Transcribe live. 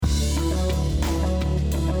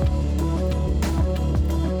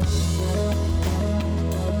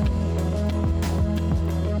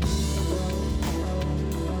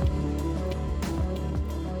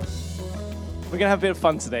going to have a bit of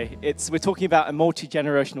fun today. We're talking about a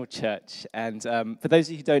multi-generational church. And for those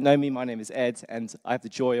of you who don't know me, my name is Ed, and I have the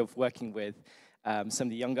joy of working with some of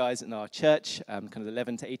the young guys in our church, kind of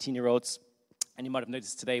 11 to 18-year-olds. And you might have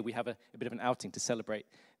noticed today we have a bit of an outing to celebrate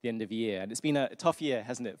the end of the year. And it's been a tough year,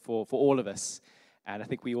 hasn't it, for all of us. And I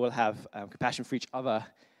think we all have compassion for each other,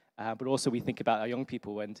 but also we think about our young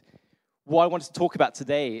people. And what I wanted to talk about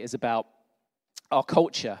today is about our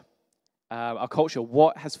culture,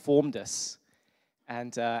 what has formed us.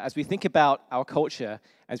 And as we think about our culture,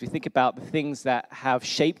 as we think about the things that have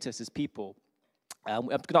shaped us as people, I'm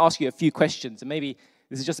going to ask you a few questions. And maybe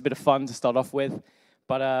this is just a bit of fun to start off with.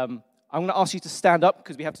 But I'm going to ask you to stand up,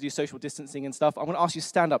 because we have to do social distancing and stuff. I'm going to ask you to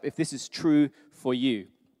stand up if this is true for you.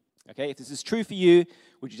 Okay, if this is true for you,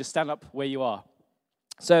 would you just stand up where you are?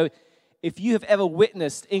 So if you have ever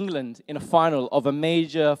witnessed England in a final of a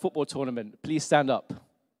major football tournament, please stand up.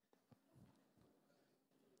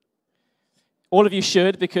 All of you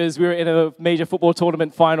should, because we were in a major football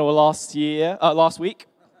tournament final last week.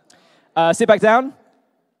 Sit back down.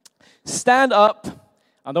 Stand up.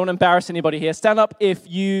 I don't want to embarrass anybody here. Stand up if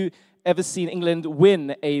you ever seen England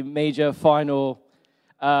win a major final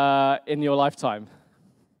in your lifetime.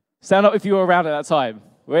 Stand up if you were around at that time.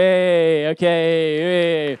 Way,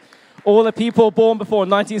 okay, way. All the people born before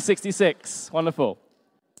 1966. Wonderful.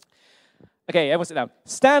 Okay, everyone sit down.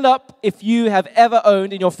 Stand up if you have ever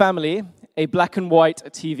owned in your family a black and white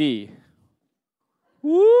TV.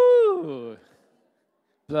 Woo!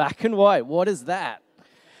 Black and white, what is that?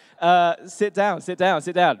 Sit down.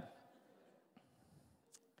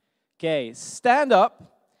 Okay, stand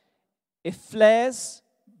up if flares,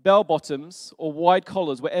 bell-bottoms, or wide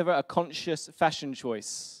collars were ever a conscious fashion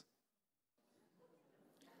choice.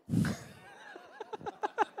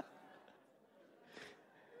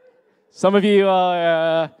 Some of you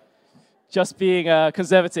are just being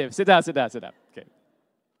conservative. Sit down.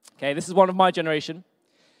 Okay, this is one of my generation.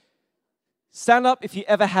 Stand up if you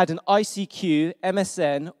ever had an ICQ,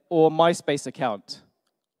 MSN, or MySpace account.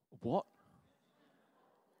 What?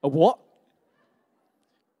 A what?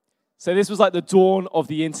 So this was like the dawn of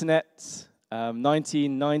the internet,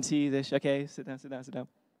 1990-ish. Okay, sit down.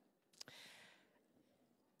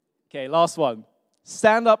 Okay, last one.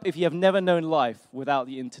 Stand up if you have never known life without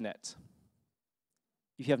the internet.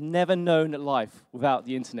 If you have never known life without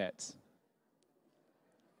the internet.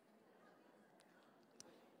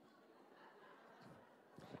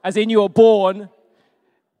 As in you were born.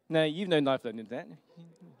 No, you've known life without the internet.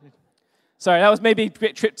 Sorry, that was maybe a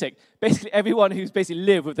bit triptych. Basically, everyone who's basically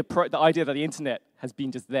lived with the idea that the internet has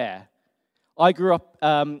been just there. I grew up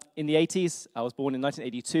in the 80s. I was born in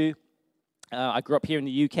 1982. I grew up here in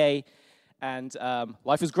the UK, and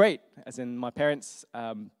life was great. As in, my parents,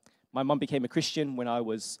 my mum became a Christian when I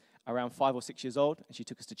was around 5 or 6 years old, and she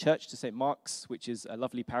took us to church, to St. Mark's, which is a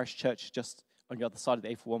lovely parish church just on the other side of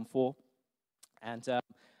the A414. And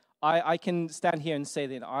I can stand here and say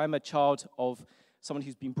that I'm a child of someone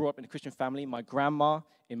who's been brought up in a Christian family. My grandma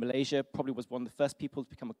in Malaysia probably was one of the first people to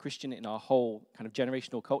become a Christian in our whole kind of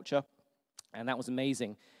generational culture. And that was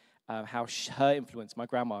amazing, how her influence, my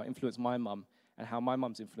grandma, influenced my mum, and how my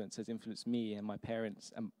mum's influence has influenced me and my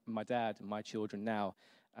parents and my dad and my children now.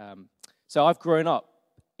 So I've grown up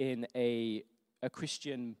in a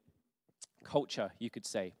Christian culture, you could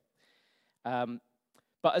say.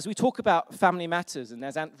 But as we talk about family matters, and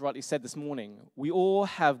as Ant rightly said this morning, we all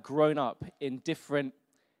have grown up in different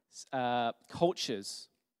cultures,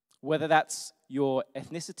 whether that's your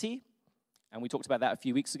ethnicity, and we talked about that a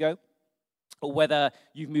few weeks ago, or whether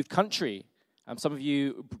you've moved country. Some of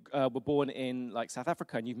you were born in like South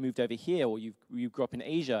Africa, and you've moved over here, or you grew up in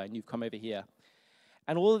Asia, and you've come over here.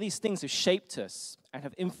 And all of these things have shaped us and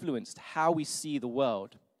have influenced how we see the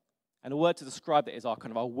world. And the word to describe it is our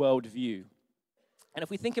worldview. And if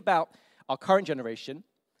we think about our current generation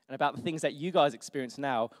and about the things that you guys experience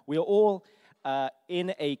now, we are all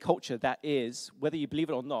in a culture that is, whether you believe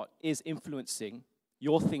it or not, is influencing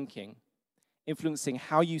your thinking, influencing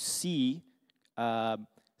how you see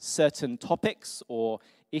certain topics or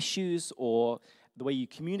issues or the way you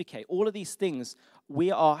communicate. All of these things, we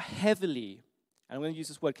are heavily, and I'm going to use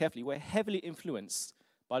this word carefully, we're heavily influenced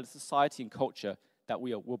by the society and culture that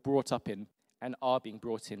were brought up in and are being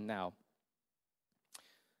brought in now.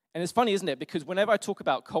 And it's funny, isn't it? Because whenever I talk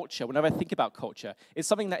about culture, whenever I think about culture, it's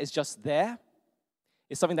something that is just there.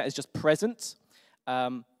 It's something that is just present.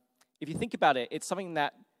 If you think about it, it's something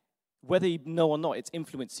that, whether you know or not, it's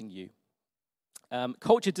influencing you.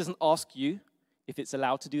 Culture doesn't ask you if it's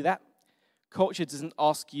allowed to do that. Culture doesn't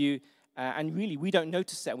ask you, and really we don't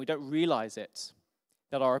notice it and we don't realize it,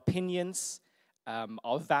 that our opinions,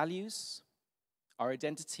 our values, our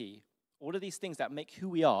identity, all of these things that make who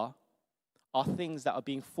we are things that are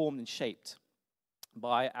being formed and shaped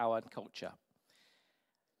by our culture.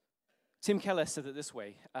 Tim Keller said it this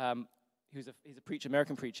way. He's a preacher,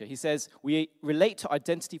 American preacher. He says, we relate to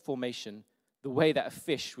identity formation the way that a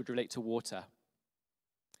fish would relate to water.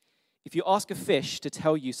 If you ask a fish to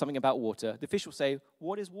tell you something about water, the fish will say,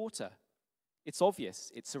 what is water? It's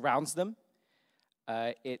obvious. It surrounds them.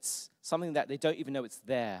 It's something that they don't even know it's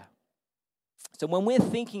there. So when we're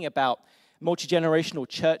thinking about multi-generational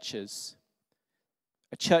churches,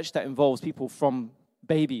 a church that involves people from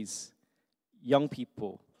babies, young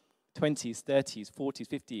people, 20s, 30s, 40s,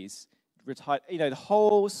 50s, retired, the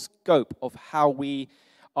whole scope of how we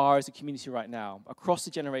are as a community right now, across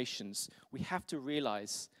the generations, we have to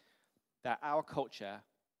realize that our culture,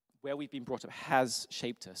 where we've been brought up, has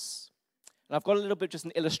shaped us. And I've got a little bit just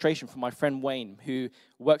an illustration from my friend Wayne, who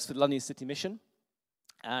works for the London City Mission.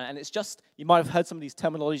 And it's just, you might have heard some of these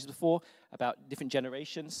terminologies before about different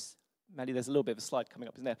generations. Maddie, there's a little bit of a slide coming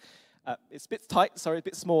up, isn't there? It's a bit tight, sorry, a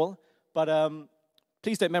bit small, but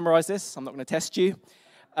please don't memorize this. I'm not going to test you.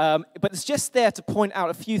 But it's just there to point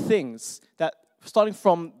out a few things that, starting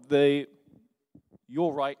from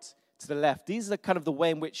your right to the left, these are kind of the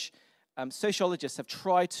way in which sociologists have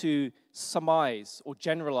tried to surmise or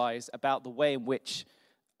generalize about the way in which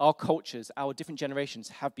our cultures, our different generations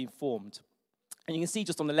have been formed. And you can see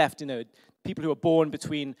just on the left, people who are born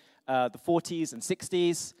between the 40s and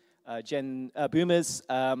 60s, boomers,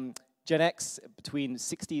 Gen X between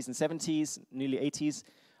 60s and 70s, nearly 80s.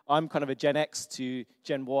 I'm kind of a Gen X to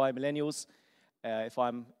Gen Y millennials, if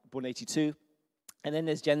I'm born 82. And then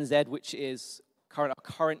there's Gen Z, which is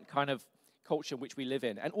current kind of culture in which we live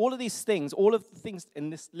in. And all of these things, all of the things in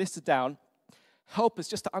this listed down, help us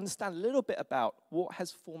just to understand a little bit about what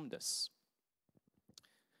has formed us.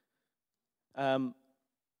 The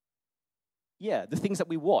things that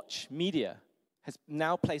we watch, media,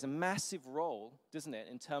 now plays a massive role, doesn't it,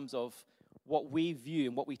 in terms of what we view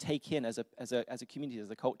and what we take in as a community,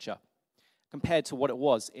 as a culture, compared to what it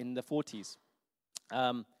was in the 40s.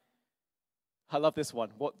 I love this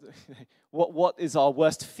one. What is our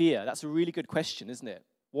worst fear? That's a really good question, isn't it?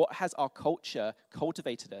 What has our culture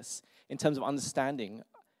cultivated us in terms of understanding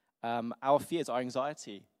our fears, our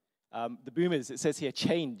anxiety? The boomers, it says here,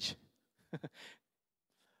 change.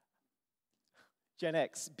 Gen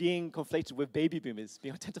X being conflated with baby boomers,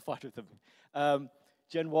 being identified with them.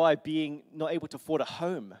 Gen Y being not able to afford a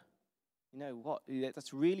home. You know what?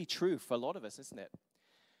 That's really true for a lot of us, isn't it?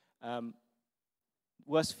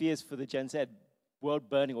 Worst fears for the Gen Z, world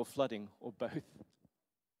burning or flooding, or both.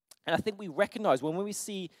 And I think we recognize when we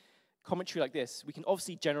see commentary like this, we can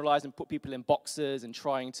obviously generalize and put people in boxes and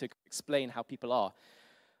trying to explain how people are.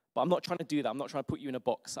 But I'm not trying to do that. I'm not trying to put you in a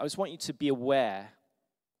box. I just want you to be aware,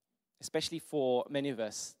 especially for many of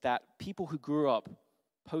us, that people who grew up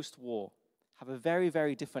post-war have a very,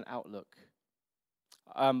 very different outlook.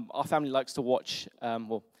 Our family likes to watch,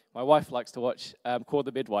 my wife likes to watch Call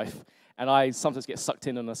the Midwife, and I sometimes get sucked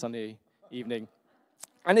in on a Sunday evening.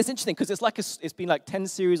 And it's interesting because it's been like 10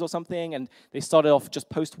 series or something, and they started off just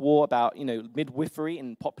post-war about, midwifery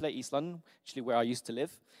in popular East London, actually where I used to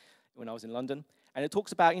live when I was in London. And it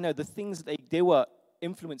talks about, the things that they were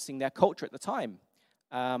influencing their culture at the time.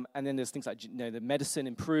 And then there's things like, the medicine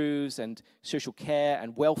improves and social care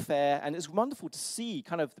and welfare. And it's wonderful to see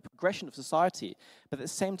kind of the progression of society. But at the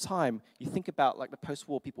same time, you think about like the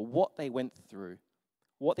post-war people, what they went through,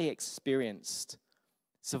 what they experienced,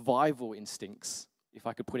 survival instincts, if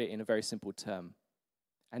I could put it in a very simple term.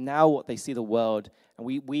 And now what they see the world,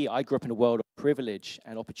 and I grew up in a world of privilege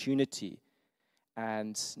and opportunity.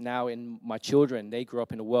 And now in my children, they grew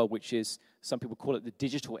up in a world which is, some people call it the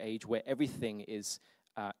digital age, where everything is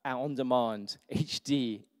on demand,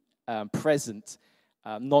 HD, present,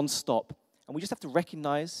 non-stop. And we just have to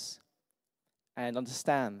recognize and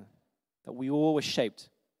understand that we all were shaped.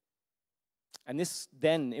 And this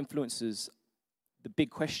then influences the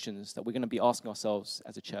big questions that we're going to be asking ourselves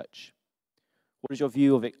as a church. What is your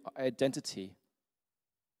view of identity,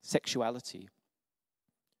 sexuality,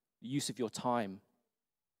 use of your time,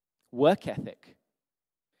 work ethic,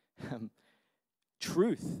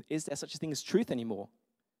 truth? Is there such a thing as truth anymore?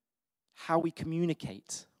 How we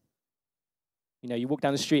communicate. You walk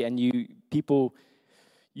down the street and people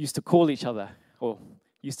used to call each other or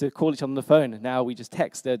used to call each other on the phone, and now we just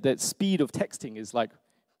text. The speed of texting is like,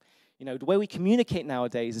 the way we communicate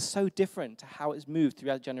nowadays is so different to how it's moved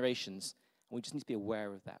throughout generations, and we just need to be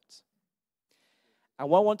aware of that. And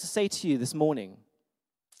what I want to say to you this morning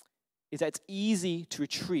is that it's easy to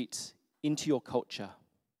retreat into your culture.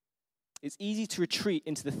 It's easy to retreat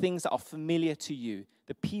into the things that are familiar to you,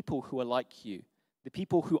 the people who are like you, The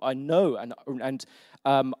people who I know and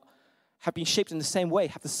have been shaped in the same way,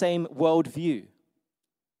 have the same worldview.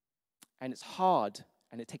 And it's hard,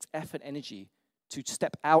 and it takes effort and energy to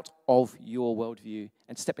step out of your worldview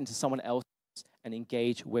and step into someone else and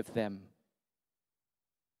engage with them.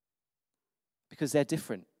 Because they're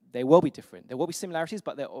different. They will be different. There will be similarities,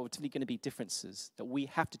 but there are ultimately going to be differences that we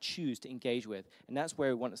have to choose to engage with. And that's where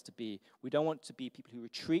we want us to be. We don't want to be people who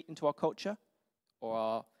retreat into our culture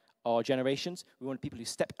or our generations. We want people who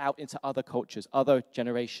step out into other cultures, other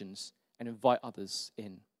generations, and invite others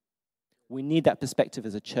in. We need that perspective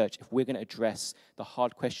as a church if we're going to address the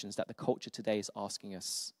hard questions that the culture today is asking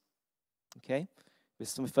us. Okay?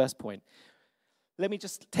 This is my first point. Let me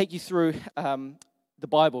just take you through the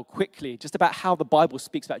Bible quickly, just about how the Bible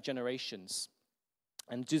speaks about generations.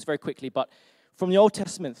 And do this very quickly, but from the Old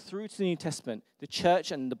Testament through to the New Testament, the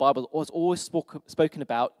church and the Bible has always spoken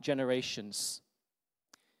about generations.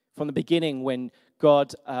 From the beginning, when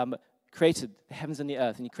God created the heavens and the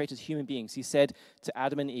earth, and he created human beings, he said to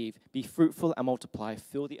Adam and Eve, be fruitful and multiply,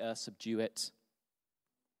 fill the earth, subdue it.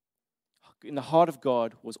 In the heart of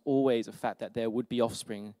God was always the fact that there would be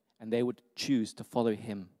offspring, and they would choose to follow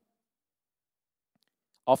him.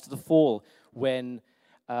 After the fall, when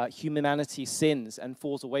humanity sins and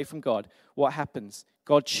falls away from God, what happens?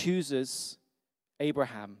 God chooses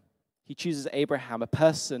Abraham. He chooses Abraham, a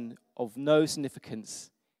person of no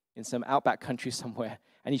significance in some outback country somewhere.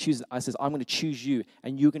 And he chooses, I says, I'm going to choose you,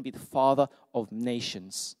 and you're going to be the father of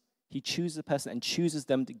nations. He chooses a person and chooses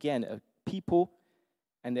them again, a people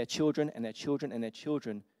and their children and their children and their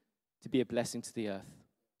children to be a blessing to the earth.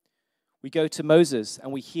 We go to Moses,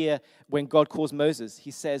 and we hear when God calls Moses,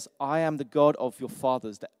 he says, I am the God of your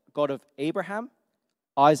fathers, the God of Abraham,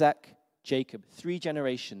 Isaac, Jacob, 3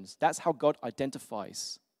 generations. That's how God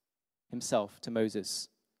identifies himself to Moses.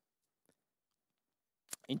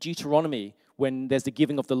 In Deuteronomy, when there's the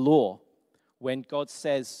giving of the law, when God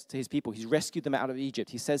says to his people, he's rescued them out of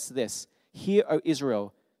Egypt, he says to this, hear, O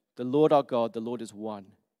Israel, the Lord our God, the Lord is one.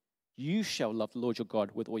 You shall love the Lord your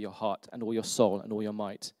God with all your heart and all your soul and all your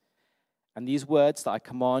might. And these words that I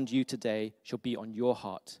command you today shall be on your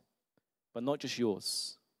heart, but not just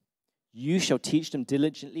yours. You shall teach them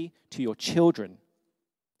diligently to your children.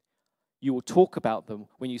 You will talk about them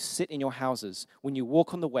when you sit in your houses, when you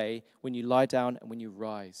walk on the way, when you lie down, and when you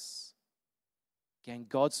rise. Again,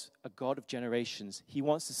 God's a God of generations. He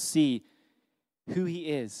wants to see who he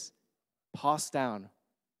is passed down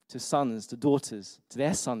to sons, to daughters, to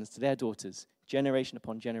their sons, to their daughters, generation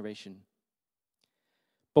upon generation.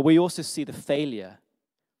 But we also see the failure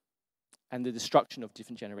and the destruction of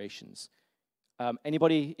different generations.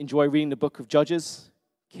 Anybody enjoy reading the book of Judges,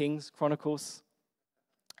 Kings, Chronicles?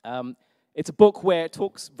 It's a book where it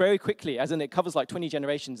talks very quickly, as in it covers like 20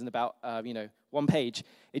 generations in about, one page.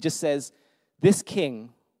 It just says, this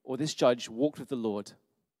king or this judge walked with the Lord.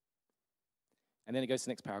 And then it goes to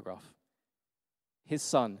the next paragraph. His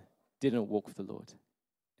son didn't walk with the Lord,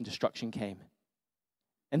 and destruction came.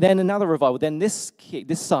 And then another revival. Then this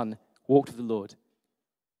son walked with the Lord.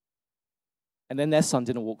 And then their son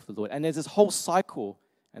didn't walk with the Lord. And there's this whole cycle,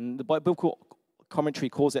 and the biblical commentary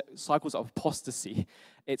calls it cycles of apostasy.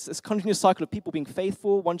 It's this continuous cycle of people being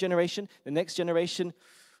faithful one generation, the next generation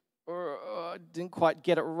didn't quite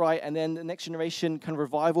get it right, and then the next generation kind of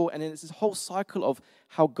revival, and then it's this whole cycle of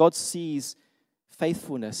how God sees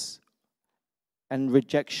faithfulness and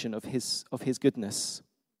rejection of his goodness.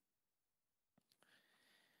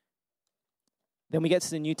 Then we get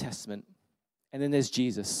to the New Testament, and then there's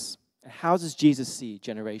Jesus. And how does Jesus see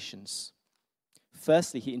generations?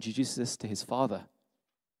 Firstly, he introduces us to his Father.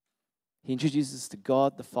 He introduces us to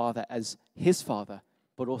God the Father as his Father,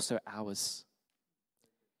 but also ours.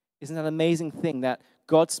 Isn't that an amazing thing that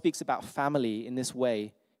God speaks about family in this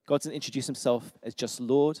way? God doesn't introduce himself as just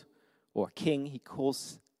Lord or King. He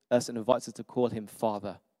calls us and invites us to call him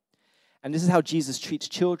Father. And this is how Jesus treats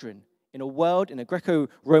children. In a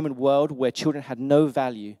Greco-Roman world where children had no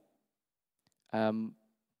value.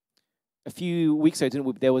 A few weeks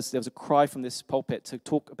ago, there was a cry from this pulpit to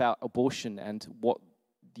talk about abortion and what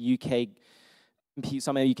the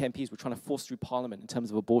some UK MPs were trying to force through Parliament in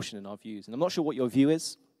terms of abortion in our views. And I'm not sure what your view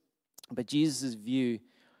is, but Jesus' view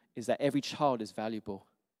is that every child is valuable,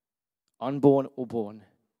 unborn or born.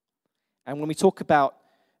 And when we talk about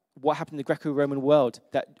what happened in the Greco-Roman world,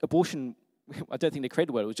 that abortion, I don't think they created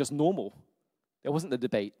the word, it was just normal. There wasn't the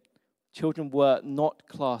debate. Children were not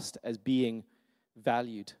classed as being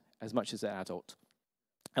valued as much as an adult.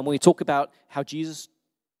 And when we talk about how Jesus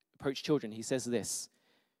approached children, he says this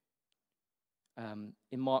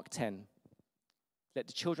in Mark 10, let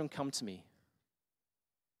the children come to me.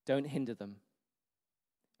 Don't hinder them.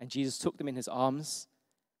 And Jesus took them in his arms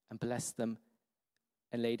and blessed them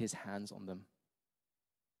and laid his hands on them.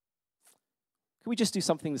 Could we just do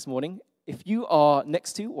something this morning? If you are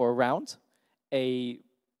next to or around a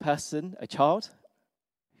person, a child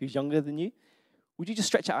who's younger than you, would you just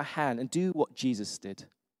stretch out a hand and do what Jesus did?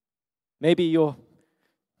 Maybe you're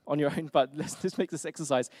on your own, but let's just make this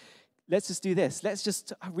exercise. Let's just do this. Let's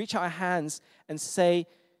just reach out our hands and say,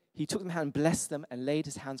 he took them hand and blessed them and laid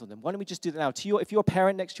his hands on them. Why don't we just do that now? If you're a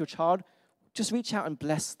parent next to your child, just reach out and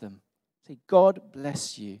bless them. Say, God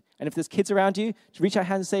bless you. And if there's kids around you, just reach out your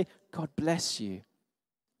hand and say, God bless you.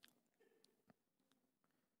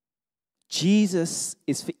 Jesus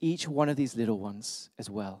is for each one of these little ones as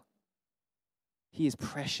well. He is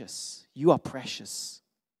precious. You are precious.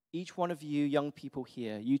 Each one of you young people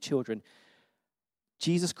here, you children,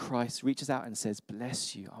 Jesus Christ reaches out and says,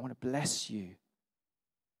 bless you. I want to bless you.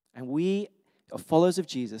 And we, followers of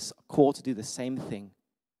Jesus, are called to do the same thing.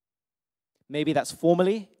 Maybe that's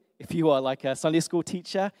formally, if you are like a Sunday school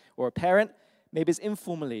teacher or a parent. Maybe it's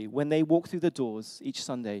informally. When they walk through the doors each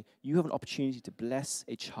Sunday, you have an opportunity to bless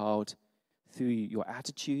a child through your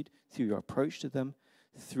attitude, through your approach to them,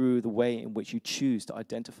 through the way in which you choose to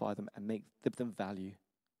identify them and give them value.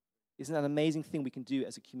 Isn't that an amazing thing we can do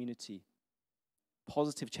as a community?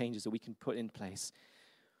 Positive changes that we can put in place.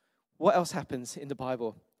 What else happens in the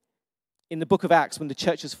Bible? In the book of Acts, when the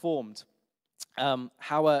church is formed,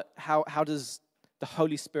 how does the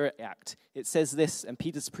Holy Spirit act? It says this, and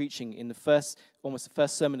Peter's preaching in almost the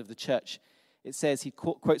first sermon of the church. It says, he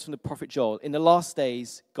quotes from the prophet Joel, in the last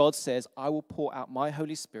days, God says, I will pour out my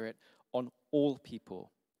Holy Spirit on all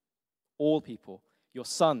people. All people. Your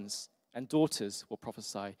sons and daughters will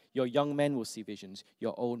prophesy. Your young men will see visions.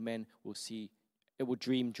 Your old men will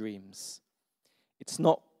dream dreams. It's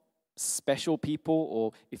not special people,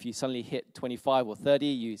 or if you suddenly hit 25 or 30,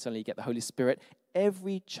 you suddenly get the Holy Spirit.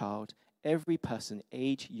 Every child, every person,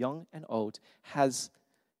 age, young and old, has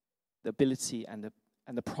the ability and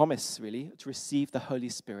the promise, really, to receive the Holy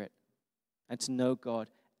Spirit and to know God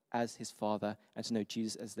as his Father and to know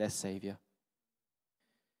Jesus as their Savior.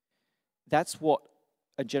 That's what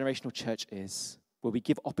a generational church is, where we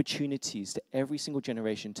give opportunities to every single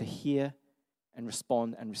generation to hear and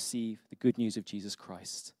respond and receive the good news of Jesus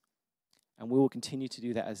Christ. And we will continue to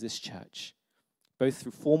do that as this church, both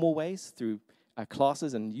through formal ways, through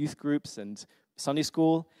classes and youth groups and Sunday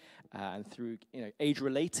school, and through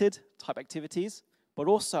age-related type activities. But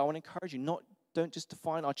also, I want to encourage you, don't just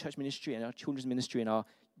define our church ministry and our children's ministry and our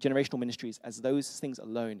generational ministries as those things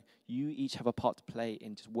alone. You each have a part to play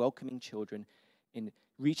in just welcoming children, in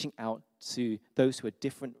reaching out to those who are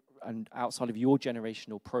different and outside of your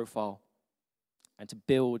generational profile, and to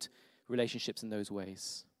build relationships in those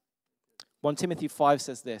ways. 1 Timothy 5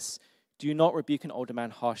 says this, do not rebuke an older man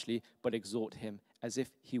harshly, but exhort him as if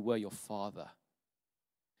he were your father.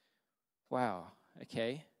 Wow,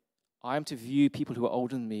 okay. I am to view people who are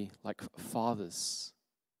older than me like fathers.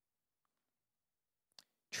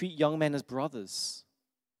 Treat young men as brothers,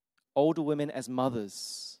 older women as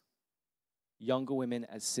mothers, younger women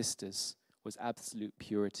as sisters, was absolute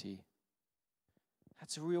purity.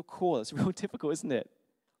 That's a real call. That's real difficult, isn't it?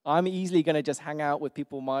 I'm easily going to just hang out with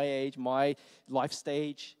people my age, my life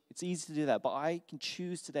stage. It's easy to do that, but I can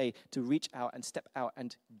choose today to reach out and step out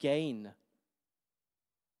and gain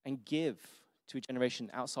and give to a generation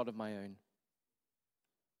outside of my own.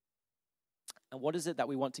 And what is it that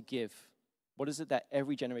we want to give? What is it that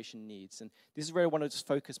every generation needs? And this is where I want to just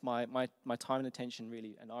focus my time and attention,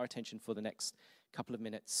 really, and our attention for the next couple of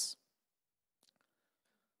minutes.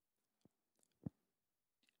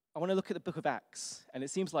 I want to look at the book of Acts, and it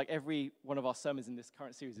seems like every one of our sermons in this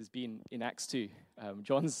current series has been in Acts 2.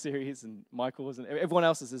 John's series and Michael's and everyone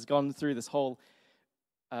else's has gone through this whole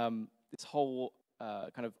kind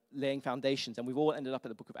of laying foundations, and we've all ended up at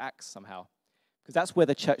the book of Acts somehow, because that's where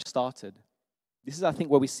the church started. This is, I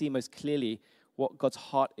think, where we see most clearly what God's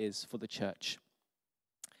heart is for the church.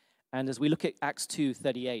 And as we look at Acts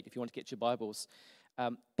 2:38, if you want to get your Bibles,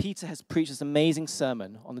 Peter has preached this amazing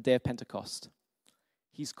sermon on the day of Pentecost.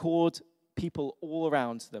 He's called people all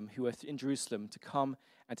around them who are in Jerusalem to come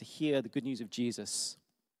and to hear the good news of Jesus.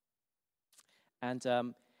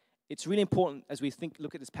 And it's really important as we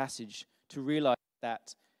look at this passage to realize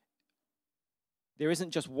that there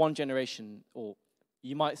isn't just one generation, or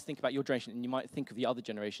you might think about your generation and you might think of the other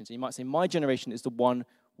generations, and you might say, my generation is the one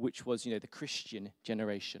which was, the Christian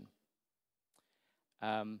generation.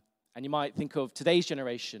 And you might think of today's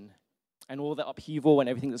generation and all the upheaval and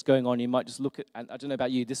everything that's going on. You might just look at, and I don't know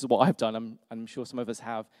about you, this is what I've done, I'm sure some of us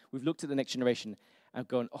have. We've looked at the next generation and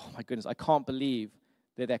gone, oh my goodness, I can't believe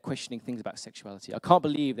that they're questioning things about sexuality. I can't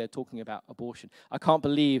believe they're talking about abortion. I can't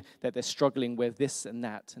believe that they're struggling with this and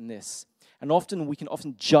that and this. And often we can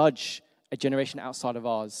judge a generation outside of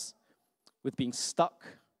ours with being stuck,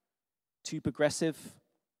 too progressive,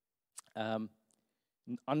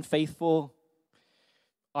 unfaithful,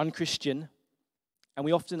 unchristian. And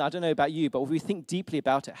we often, I don't know about you, but if we think deeply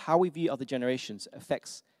about it, how we view other generations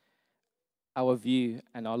affects our view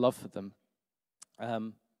and our love for them.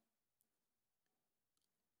 I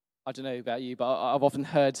don't know about you, but I've often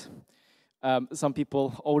heard some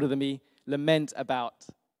people older than me lament about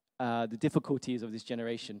the difficulties of this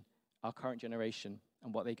generation, our current generation,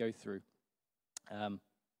 and what they go through. And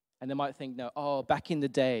they might think, back in the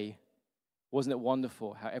day, wasn't it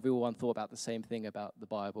wonderful how everyone thought about the same thing about the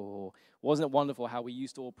Bible? Or wasn't it wonderful how we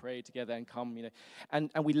used to all pray together and come,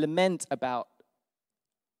 and we lament about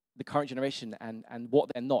the current generation and what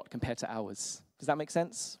they're not compared to ours. Does that make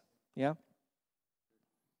sense? Yeah?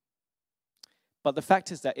 But the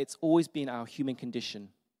fact is that it's always been our human condition,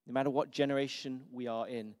 no matter what generation we are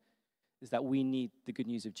in, is that we need the good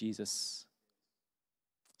news of Jesus.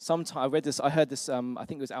 I heard this, I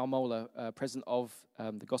think it was Al Mohler, president of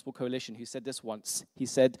the Gospel Coalition, who said this once. He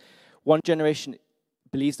said, one generation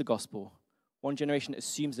believes the gospel, one generation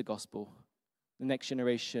assumes the gospel, the next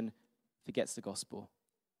generation forgets the gospel.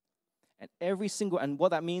 And what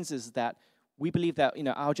that means is that we believe that,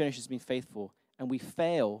 our generation has been faithful, and we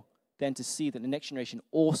fail then to see that the next generation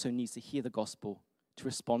also needs to hear the gospel, to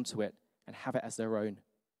respond to it, and have it as their own.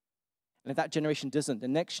 And if that generation doesn't, the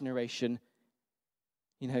next generation,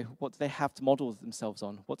 what do they have to model themselves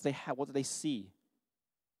on? What do they see?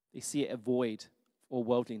 They see a void or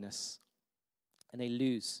worldliness, and they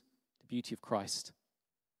lose the beauty of Christ.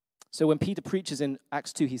 So when Peter preaches in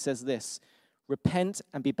Acts 2, he says this, "Repent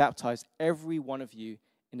and be baptized, every one of you,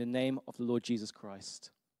 in the name of the Lord Jesus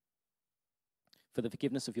Christ, for the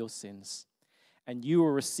forgiveness of your sins, and you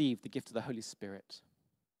will receive the gift of the Holy Spirit."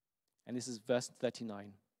 And this is verse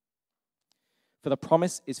 39. "For the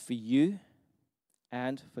promise is for you,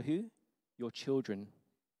 and for who? Your children,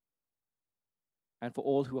 and for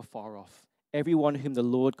all who are far off, everyone whom the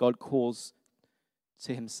Lord God calls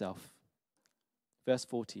to himself." Verse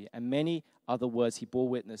 40, "And many other words he bore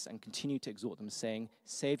witness and continued to exhort them, saying,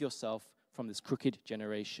 'Save yourself from this crooked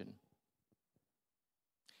generation.'"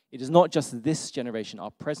 It is not just this generation,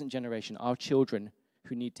 our present generation, our children,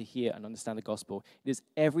 who need to hear and understand the gospel. It is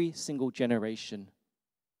every single generation.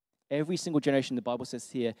 Every single generation, the Bible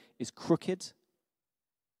says here, is crooked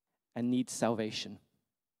and needs salvation.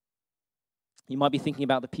 You might be thinking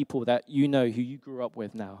about the people that who you grew up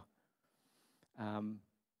with now.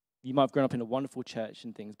 You might have grown up in a wonderful church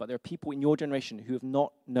and things, but there are people in your generation who have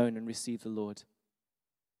not known and received the Lord,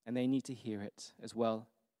 and they need to hear it, as well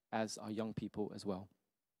as our young people as well.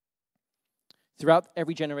 Throughout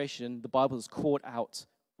every generation, the Bible has called out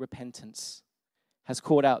repentance, has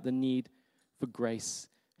called out the need for grace,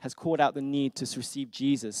 has called out the need to receive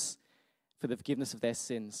Jesus for the forgiveness of their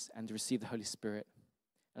sins and to receive the Holy Spirit.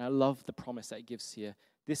 And I love the promise that it gives here.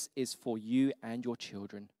 This is for you and your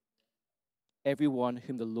children, everyone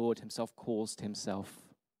whom the Lord himself calls to himself.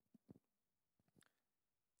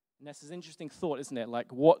 And that's an interesting thought, isn't it?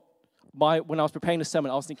 Like when I was preparing the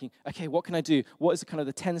sermon, I was thinking, okay, what can I do? What is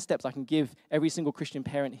the 10 steps I can give every single Christian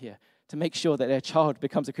parent here to make sure that their child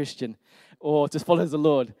becomes a Christian or just follows the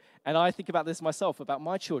Lord? And I think about this myself, about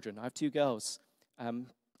my children. I have 2 girls.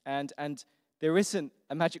 And there isn't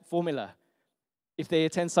a magic formula. If they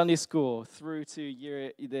attend Sunday school through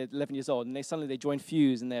to they're 11 years old, and they join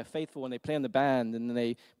Fuse, and they're faithful, and they play in the band, and then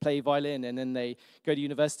they play violin, and then they go to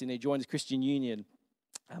university, and they join the Christian Union.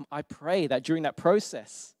 I pray that during that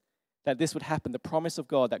process, that this would happen, the promise of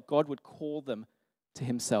God, that God would call them to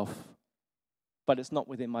himself. But it's not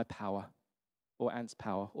within my power, or Ant's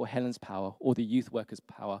power, or Helen's power, or the youth workers'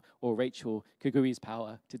 power, or Rachel Kuguri's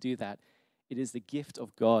power to do that. It is the gift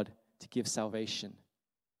of God to give salvation.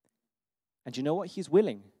 And you know what? He's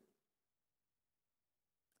willing.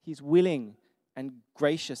 He's willing and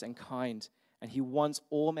gracious and kind, and he wants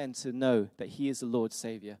all men to know that he is the Lord's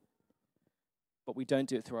Savior. But we don't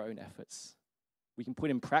do it through our own efforts. We can put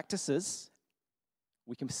in practices.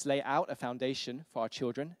 We can lay out a foundation for our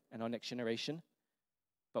children and our next generation,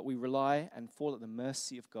 but we rely and fall at the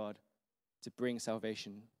mercy of God to bring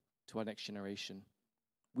salvation to our next generation.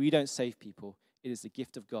 We don't save people. It is the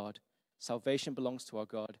gift of God. Salvation belongs to our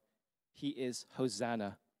God. He is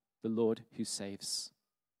Hosanna, the Lord who saves.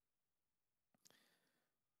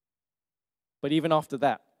 But even after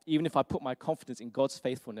that, even if I put my confidence in God's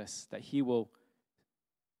faithfulness that he will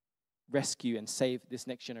rescue and save this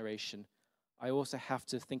next generation, I also have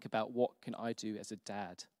to think about what can I do as a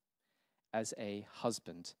dad. as a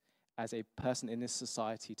husband, as a person in this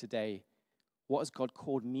society today? What has God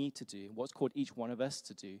called me to do? What's called each one of us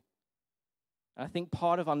to do? And I think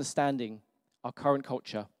part of understanding our current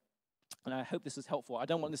culture, and I hope this is helpful, I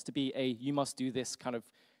don't want this to be a you must do this kind of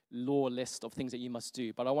law list of things that you must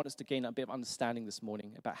do, but I want us to gain a bit of understanding this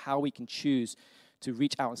morning about how we can choose to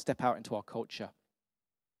reach out and step out into our culture.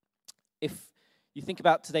 If you think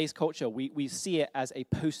about today's culture, we see it as a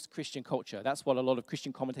post-Christian culture. That's what a lot of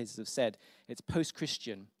Christian commentators have said. It's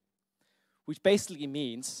post-Christian, which basically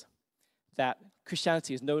means that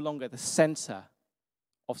Christianity is no longer the center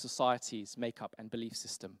of society's makeup and belief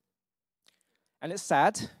system. And it's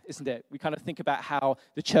sad, isn't it? We kind of think about how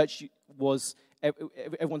the church was,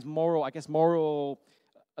 everyone's moral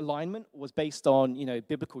alignment was based on,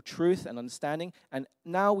 biblical truth and understanding. And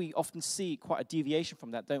now we often see quite a deviation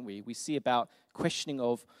from that, don't we? We see about questioning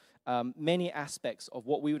of many aspects of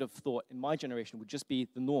what we would have thought in my generation would just be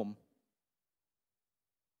the norm.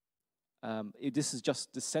 This is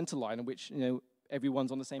just the center line in which,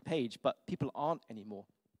 everyone's on the same page, but people aren't anymore.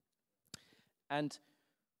 And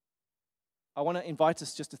I want to invite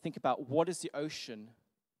us just to think about what is the ocean,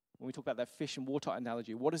 when we talk about that fish and water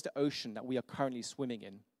analogy, what is the ocean that we are currently swimming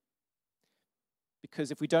in?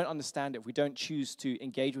 Because if we don't understand it, if we don't choose to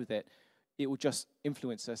engage with it, it will just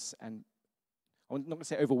influence us, and I'm not going to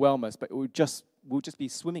say overwhelm us, but we'll just be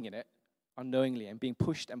swimming in it unknowingly and being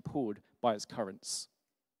pushed and pulled by its currents.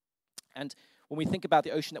 And when we think about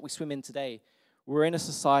the ocean that we swim in today, we're in a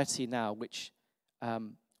society now which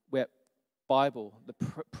where Bible, the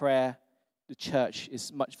prayer, the church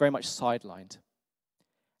is very much sidelined.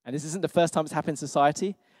 And this isn't the first time it's happened in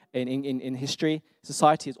society. In history,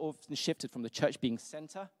 society has often shifted from the church being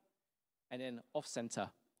center and then off-center.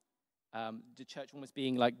 The church almost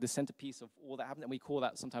being like the centerpiece of all that happened, and we call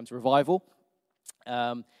that sometimes revival.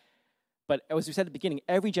 But as we said at the beginning,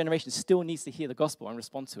 every generation still needs to hear the gospel and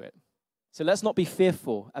respond to it. So let's not be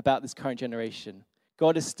fearful about this current generation.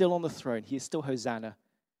 God is still on the throne. He is still Hosanna.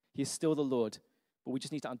 He is still the Lord. But we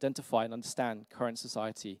just need to identify and understand current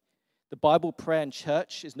society. The Bible, prayer, and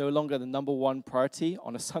church is no longer the number one priority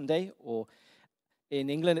on a Sunday. Or in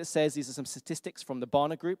England, it says, these are some statistics from the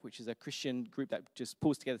Barna Group, which is a Christian group that just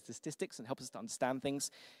pulls together statistics and helps us to understand things.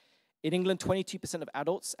 In England, 22% of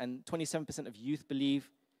adults and 27% of youth believe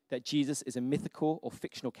that Jesus is a mythical or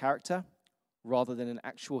fictional character rather than an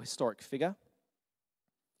actual historic figure.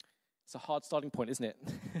 It's a hard starting point, isn't it,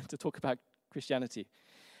 to talk about Christianity.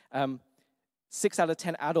 6 out of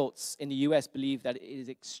 10 adults in the US believe that it is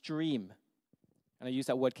extreme, and I use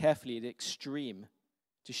that word carefully, it is extreme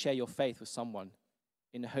to share your faith with someone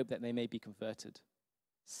in the hope that they may be converted.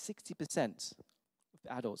 60%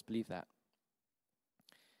 of adults believe that.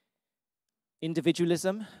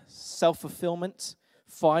 Individualism, self-fulfillment,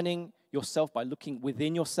 finding yourself by looking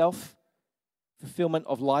within yourself, fulfillment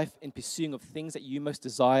of life in pursuing of things that you most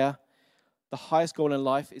desire. The highest goal in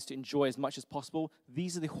life is to enjoy as much as possible.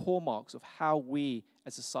 These are the hallmarks of how we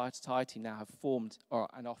as a society now have formed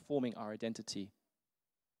and are forming our identity.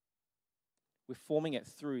 We're forming it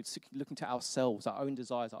through looking to ourselves, our own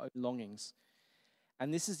desires, our own longings.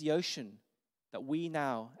 And this is the ocean that we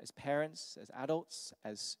now, as parents, as adults,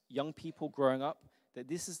 as young people growing up, that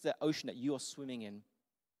this is the ocean that you are swimming in.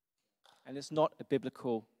 And it's not a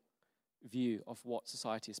biblical view of what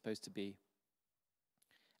society is supposed to be.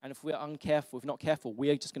 And if we're uncareful, if we're not careful, we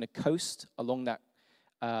are just going to coast along that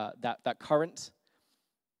current,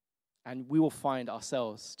 and we will find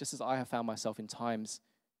ourselves, just as I have found myself in times,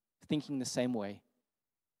 thinking the same way,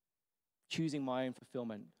 choosing my own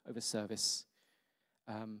fulfillment over service,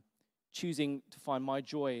 choosing to find my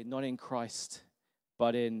joy not in Christ,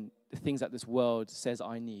 but in the things that this world says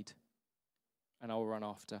I need, and I will run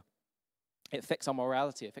after. It affects our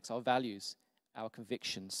morality, it affects our values, our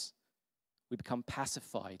convictions. We become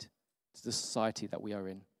pacified to the society that we are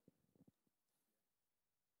in.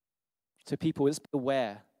 So people, let's be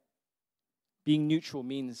aware. Being neutral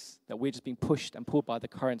means that we're just being pushed and pulled by the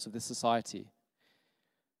currents of this society.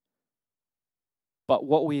 But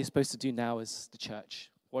what we're supposed to do now as the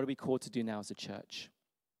church, what are we called to do now as a church?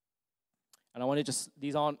 And I want to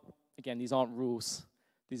these aren't rules.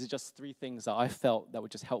 These are just 3 things that I felt that were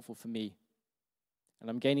just helpful for me. And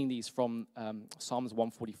I'm gaining these from Psalms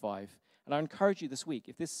 145. And I encourage you this week,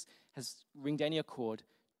 if this has ringed any chord,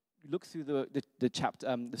 look through the chapter,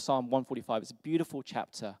 the Psalm 145. It's a beautiful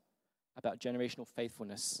chapter about generational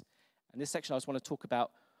faithfulness. And this section I just want to talk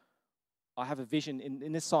about, I have a vision,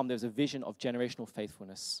 in this psalm there's a vision of generational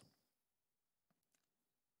faithfulness.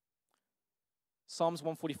 Psalms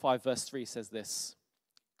 145 verse 3 says this: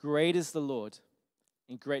 "Great is the Lord,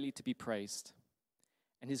 and greatly to be praised,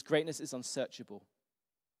 and his greatness is unsearchable.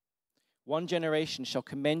 One generation shall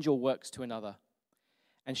commend your works to another,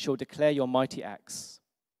 and shall declare your mighty acts.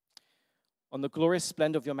 On the glorious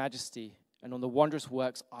splendor of your majesty, and on the wondrous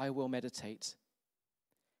works I will meditate.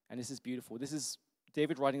 And this is beautiful. This is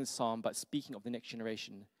David writing the psalm, but speaking of the next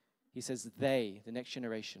generation. He says, they, the next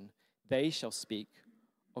generation, they shall speak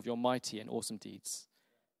of your mighty and awesome deeds.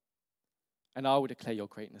 And I will declare your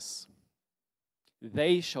greatness.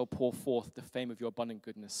 They shall pour forth the fame of your abundant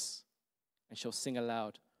goodness, and shall sing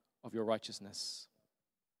aloud of your righteousness.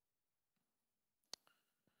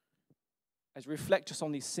 As we reflect just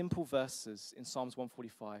on these simple verses in Psalms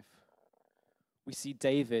 145, we see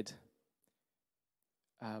David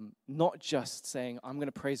not just saying, I'm going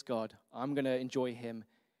to praise God, I'm going to enjoy him.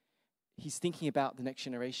 He's thinking about the next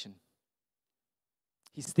generation.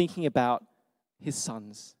 He's thinking about his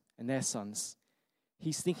sons and their sons.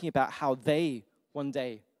 He's thinking about how they one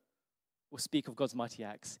day will speak of God's mighty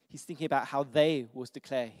acts. He's thinking about how they will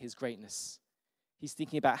declare his greatness. He's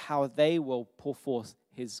thinking about how they will pour forth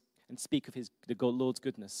his and speak of the Lord's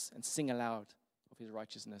goodness and sing aloud of his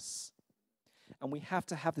righteousness. And we have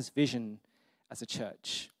to have this vision as a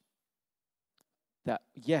church that,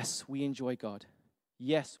 yes, we enjoy God.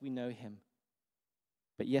 Yes, we know him.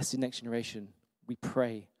 But yes, the next generation, we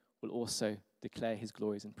pray, will also declare his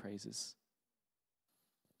glories and praises.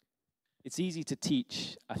 It's easy to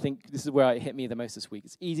teach. I think this is where it hit me the most this week.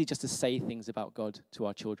 It's easy just to say things about God to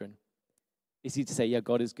our children. It's easy to say, yeah,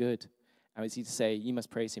 God is good. And it's easy to say, you must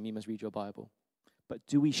praise him, you must read your Bible. But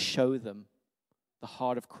do we show them the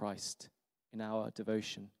heart of Christ in our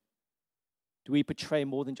devotion? Do we portray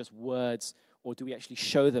more than just words, or do we actually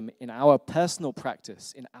show them in our personal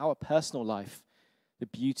practice, in our personal life, the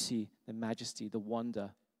beauty, the majesty, the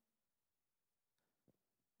wonder?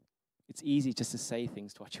 It's easy just to say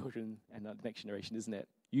things to our children and the next generation, isn't it?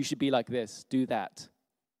 You should be like this, do that.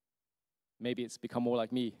 Maybe it's become more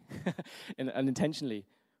like me, unintentionally.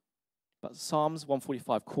 But Psalms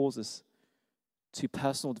 145 calls us to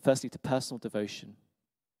personal devotion.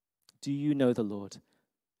 Do you know the Lord?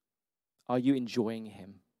 Are you enjoying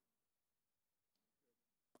him?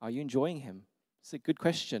 Are you enjoying him? It's a good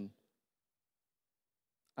question.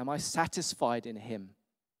 Am I satisfied in him?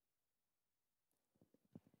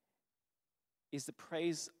 Is the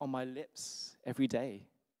praise on my lips every day?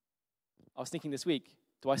 I was thinking this week,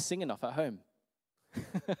 do I sing enough at home?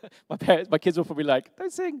 My kids will probably like,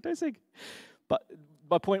 don't sing. But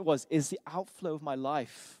my point was, is the outflow of my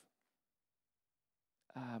life,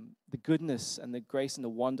 the goodness and the grace and the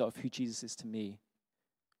wonder of who Jesus is to me,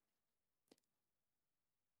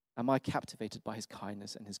 am I captivated by his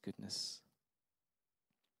kindness and his goodness?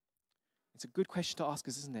 It's a good question to ask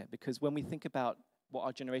us, isn't it? Because when we think about what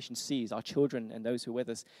our generation sees, our children and those who are with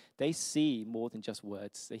us, they see more than just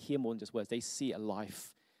words. They hear more than just words. They see a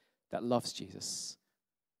life that loves Jesus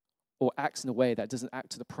or acts in a way that doesn't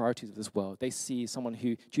act to the priorities of this world. They see someone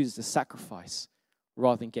who chooses to sacrifice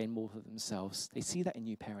rather than gain more for themselves. They see that in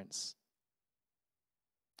you parents.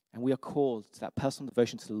 And we are called to that personal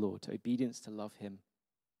devotion to the Lord, to obedience, to love him.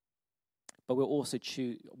 But we're also,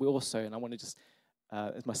 and I want to just,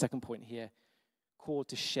 as my second point here, called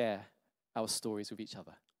to share our stories with each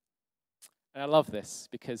other. And I love this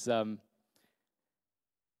because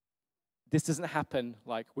this doesn't happen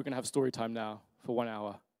like we're going to have story time now for 1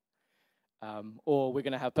 hour. Or we're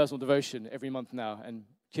going to have personal devotion every month now. And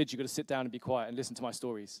kids, you've got to sit down and be quiet and listen to my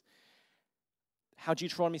stories. How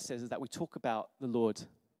Deuteronomy says is that we talk about the Lord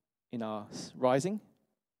in our rising,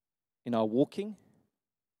 in our walking,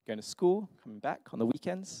 going to school, coming back on the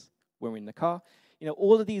weekends, when we're in the car. You know,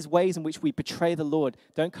 all of these ways in which we portray the Lord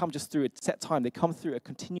don't come just through a set time. They come through a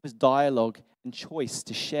continuous dialogue and choice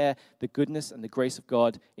to share the goodness and the grace of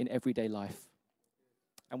God in everyday life.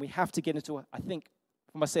 And we have to get into, I think,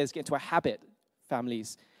 what I say is get into a habit,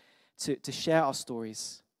 families, to share our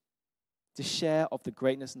stories, to share of the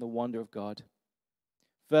greatness and the wonder of God.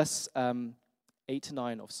 Verse 8 to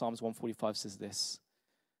 9 of Psalms 145 says this: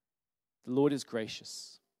 the Lord is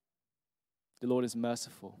gracious. The Lord is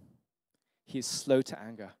merciful. He is slow to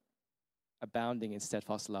anger, abounding in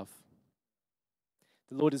steadfast love.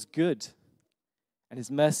 The Lord is good, and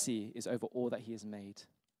his mercy is over all that he has made.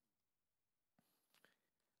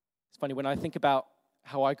 It's funny, when I think about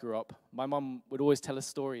how I grew up, my mom would always tell us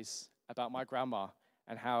stories about my grandma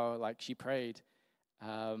and how, like, she prayed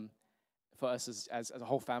for us as a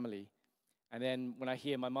whole family. And then when I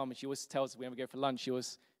hear my mom, she always tells us when we go for lunch, she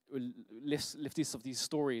always lifts of these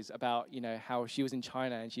stories about, you know, how she was in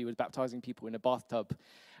China and she was baptizing people in a bathtub.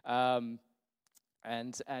 And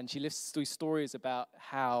she lifts these stories about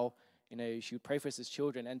how, you know, she would pray for us as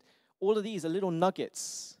children. And all of these are little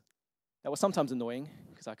nuggets that were sometimes annoying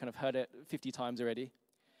because I kind of heard it 50 times already.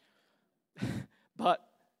 But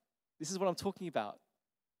this is what I'm talking about.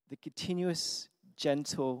 The continuous,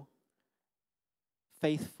 gentle,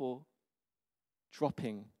 faithful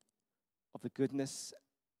dropping of the goodness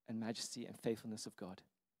and majesty and faithfulness of God.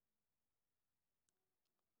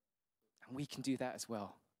 And we can do that as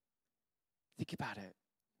well. Think about it.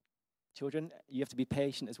 Children, you have to be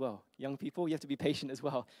patient as well. Young people, you have to be patient as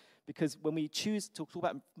well. Because when we choose to talk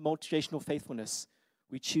about multi-generational faithfulness,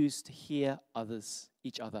 we choose to hear others,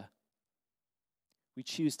 each other. We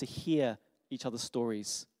choose to hear each other's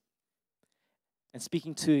stories. And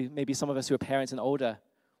speaking to maybe some of us who are parents and older,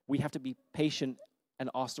 we have to be patient and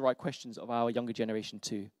ask the right questions of our younger generation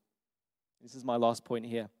too. This is my last point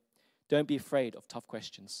here. Don't be afraid of tough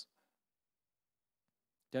questions.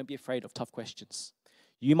 Don't be afraid of tough questions.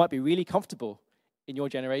 You might be really comfortable in your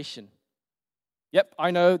generation. Yep,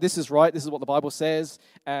 I know, this is right, this is what the Bible says,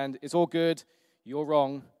 and it's all good, you're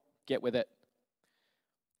wrong, get with it.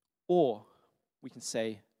 Or we can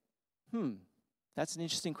say, that's an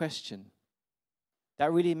interesting question.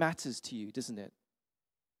 That really matters to you, doesn't it?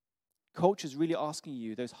 Culture's really asking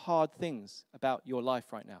you those hard things about your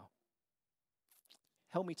life right now.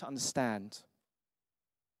 Help me to understand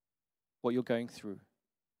what you're going through,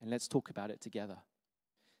 and let's talk about it together.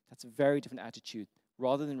 That's a very different attitude.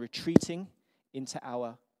 Rather than retreating into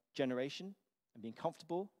our generation and being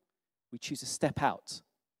comfortable, we choose to step out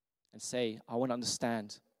and say, I want to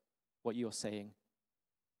understand what you're saying.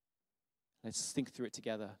 Let's think through it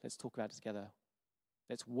together. Let's talk about it together.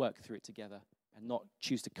 Let's work through it together and not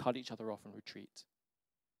choose to cut each other off and retreat.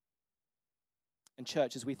 And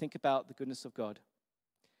church, as we think about the goodness of God,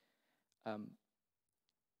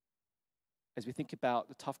 as we think about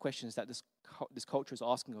the tough questions that this culture is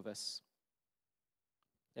asking of us,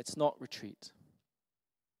 let's not retreat.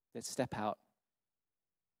 Let's step out.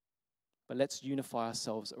 But let's unify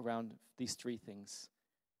ourselves around these three things.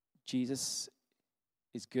 Jesus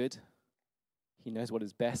is good. He knows what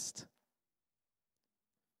is best.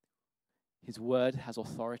 His word has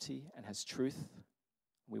authority and has truth.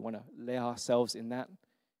 We want to lay ourselves in that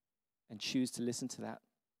and choose to listen to that.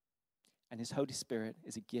 And his Holy Spirit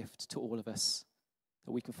is a gift to all of us,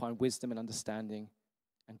 that we can find wisdom and understanding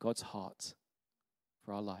and God's heart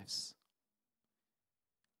for our lives.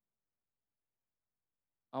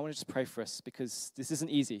 I want to just pray for us, because this isn't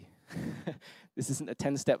easy. This isn't a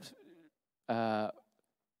 10-step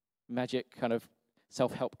magic kind of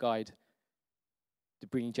self-help guide to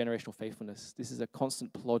bringing generational faithfulness. This is a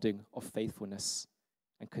constant plodding of faithfulness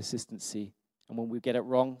and consistency. And when we get it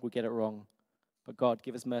wrong, we get it wrong. But God,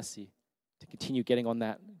 give us mercy to continue getting on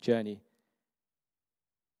that journey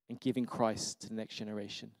and giving Christ to the next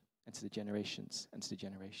generation and to the generations and to the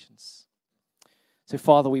generations. So,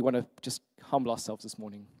 Father, we want to just humble ourselves this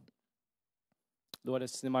morning. Lord,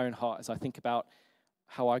 it's in my own heart as I think about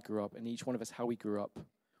how I grew up, and each one of us how we grew up.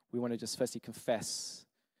 We want to just firstly confess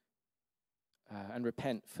and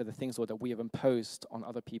repent for the things, Lord, that we have imposed on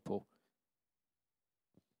other people.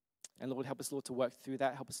 And Lord, help us, Lord, to work through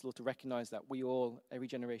that. Help us, Lord, to recognize that every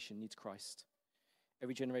generation needs Christ.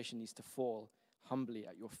 Every generation needs to fall humbly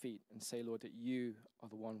at your feet and say, Lord, that you are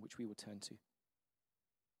the one which we will turn to.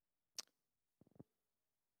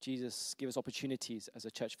 Jesus, give us opportunities as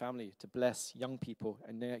a church family to bless young people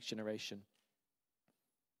and the next generation,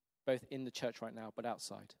 both in the church right now, but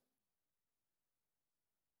outside.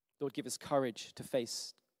 Lord, give us courage to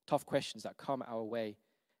face tough questions that come our way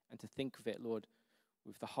and to think of it, Lord,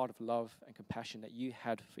 with the heart of love and compassion that you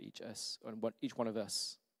had for each one of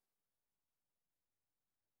us.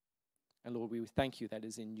 And Lord, we thank you that it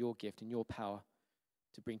is in your gift, in your power,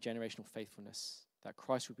 to bring generational faithfulness, that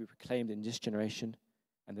Christ will be proclaimed in this generation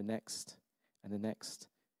and the next,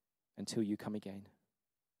 until you come again.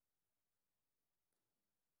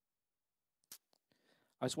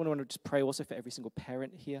 I just want to just pray also for every single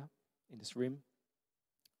parent here in this room.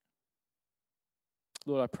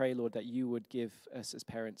 Lord, I pray, Lord, that you would give us as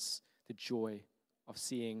parents the joy of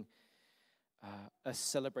seeing us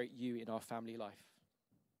celebrate you in our family life.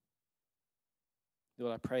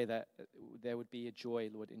 Lord, I pray that there would be a joy,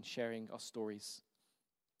 Lord, in sharing our stories.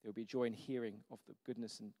 There would be joy in hearing of the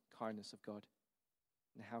goodness and kindness of God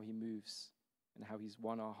and how he moves and how he's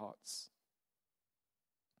won our hearts.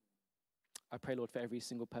 I pray, Lord, for every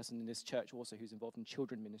single person in this church also who's involved in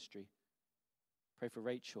children ministry. Pray for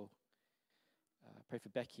Rachel. Pray for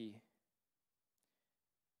Becky.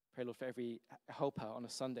 Pray, Lord, for every helper on a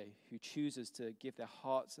Sunday who chooses to give their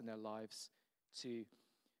hearts and their lives to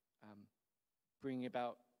bring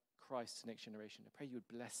about Christ to the next generation. I pray you would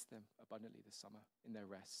bless them abundantly this summer in their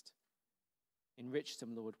rest. Enrich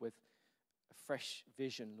them, Lord, with a fresh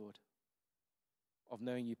vision, Lord, of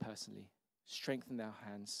knowing you personally Strengthen their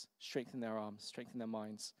hands, strengthen their arms, strengthen their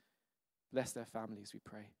minds. Bless their families, we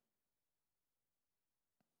pray.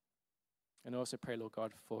 And I also pray, Lord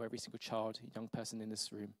God, for every single child, young person in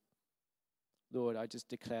this room. Lord, I just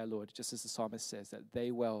declare, Lord, just as the psalmist says, that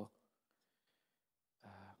they will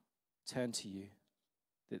turn to you,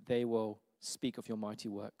 that they will speak of your mighty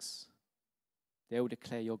works. They will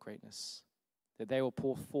declare your greatness, that they will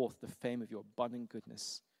pour forth the fame of your abundant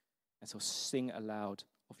goodness, and so sing aloud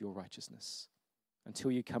of your righteousness.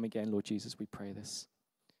 Until you come again, Lord Jesus, we pray this.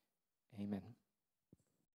 Amen.